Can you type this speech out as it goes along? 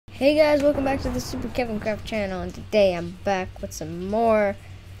Hey guys, welcome back to the SuperKevinCraft channel, and today I'm back with some more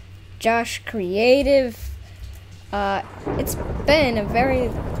Josh Creative. It's been a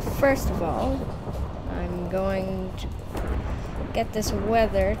first of all, I'm going to get this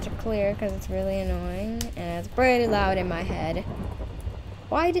weather to clear because it's really annoying and it's pretty loud in my head.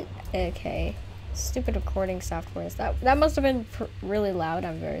 Okay, stupid recording software. That must have been really loud.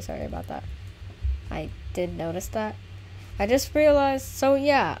 I'm very sorry about that. I did notice that. I just realized, so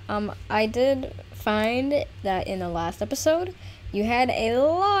yeah, I did find that in the last episode, you had a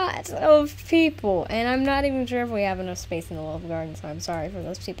lot of people, and I'm not even sure if we have enough space in the Love Garden, so I'm sorry for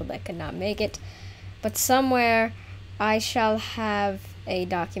those people that could not make it. But somewhere, I shall have a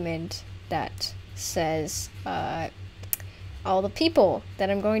document that says, all the people that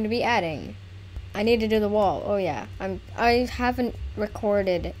I'm going to be adding. I need to do the wall. Oh yeah, I haven't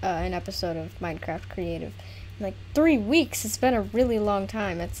recorded an episode of Minecraft Creative in like 3 weeks. It's been a really long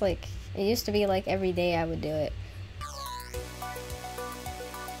time. It's like, it used to be like every day I would do it.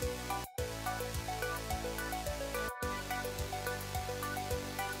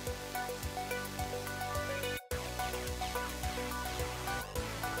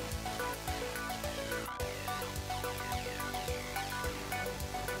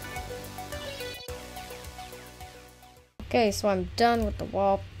 Okay, so I'm done with the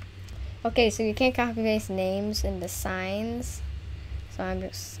wall. Okay, so you can't copy paste names into signs. So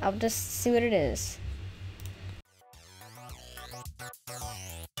I'll just see what it is.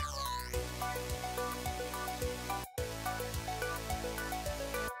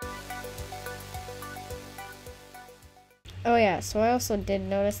 Oh yeah, so I also did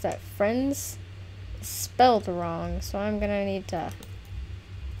notice that friends is spelled wrong, so I'm gonna need to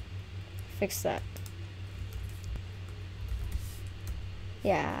fix that.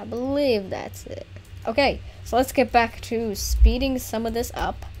 Yeah, I believe that's it. Okay, so let's get back to speeding some of this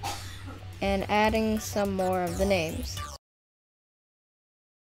up and adding some more of the names.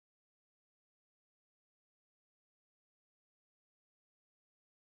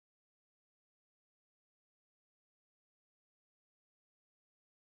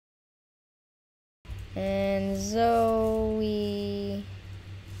 And Zoe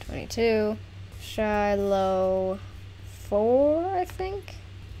 22, Shiloh 4, I think.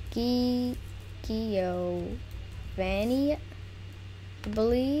 Giovanni, I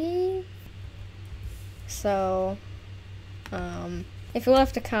believe. So, if you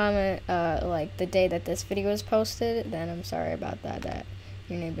left a comment, like the day that this video was posted, then I'm sorry about that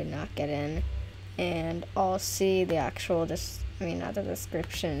your name did not get in. And I'll see the actual, not the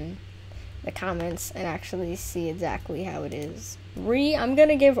description, the comments, and actually see exactly how it is. I'm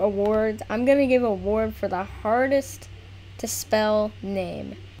gonna give awards. I'm gonna give an award for the hardest to spell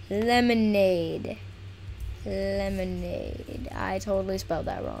name. Lemonade. I totally spelled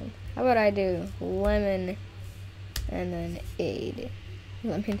that wrong. How about I do lemon and then aid?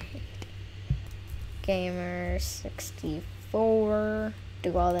 Lemonade. Gamer 64.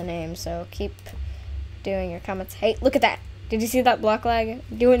 Do all the names, so keep doing your comments. Hey, look at that. Did you see that block lag?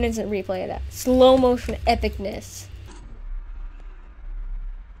 Do an instant replay of that. Slow motion epicness.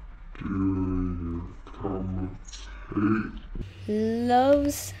 Do your comments. Hey.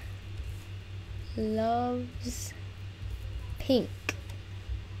 Loves pink.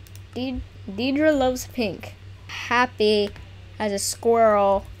 Deidre loves pink. Happy as a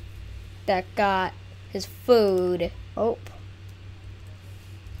squirrel that got his food. Oh.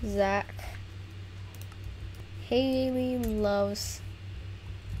 Zach. Haley loves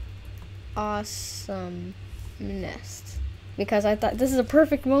awesomeness. Because I thought this is a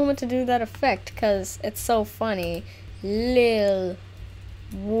perfect moment to do that effect because it's so funny. Lil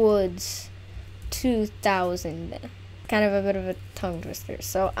Woods 2000. Kind of a bit of a tongue twister.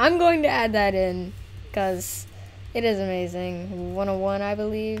 So I'm going to add that in because it is amazing. 101, I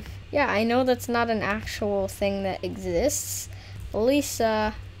believe. Yeah, I know that's not an actual thing that exists.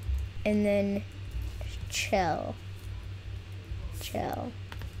 Lisa, and then Chell.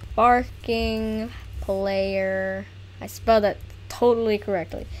 Barking player. I spelled that totally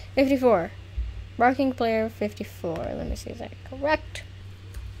correctly. 54. Barking player 54. Let me see if that's correct.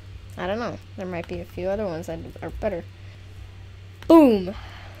 I don't know. There might be a few other ones that are better. Boom.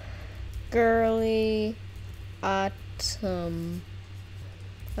 Girly Autumn.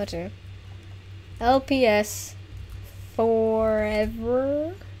 What's her? LPS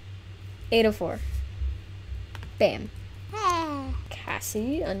Forever 804. Bam.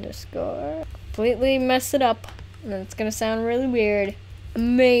 Cassie underscore. Completely messed it up. And it's gonna sound really weird.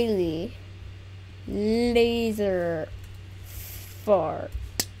 Melee. Laser. Fart.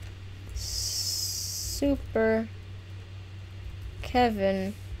 Super.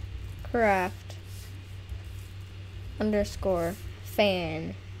 Kevin. Craft underscore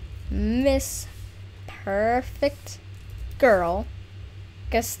fan Miss Perfect Girl.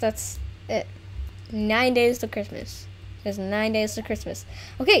 Guess that's it. 9 days to Christmas. There's 9 days to Christmas.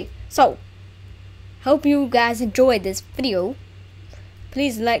 Okay, so hope you guys enjoyed this video.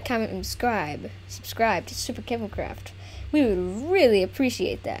 Please like, comment, and subscribe. Subscribe to SuperKevinCraft. We would really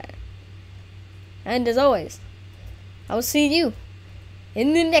appreciate that. And as always, I will see you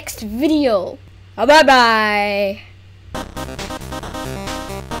in the next video. Bye bye.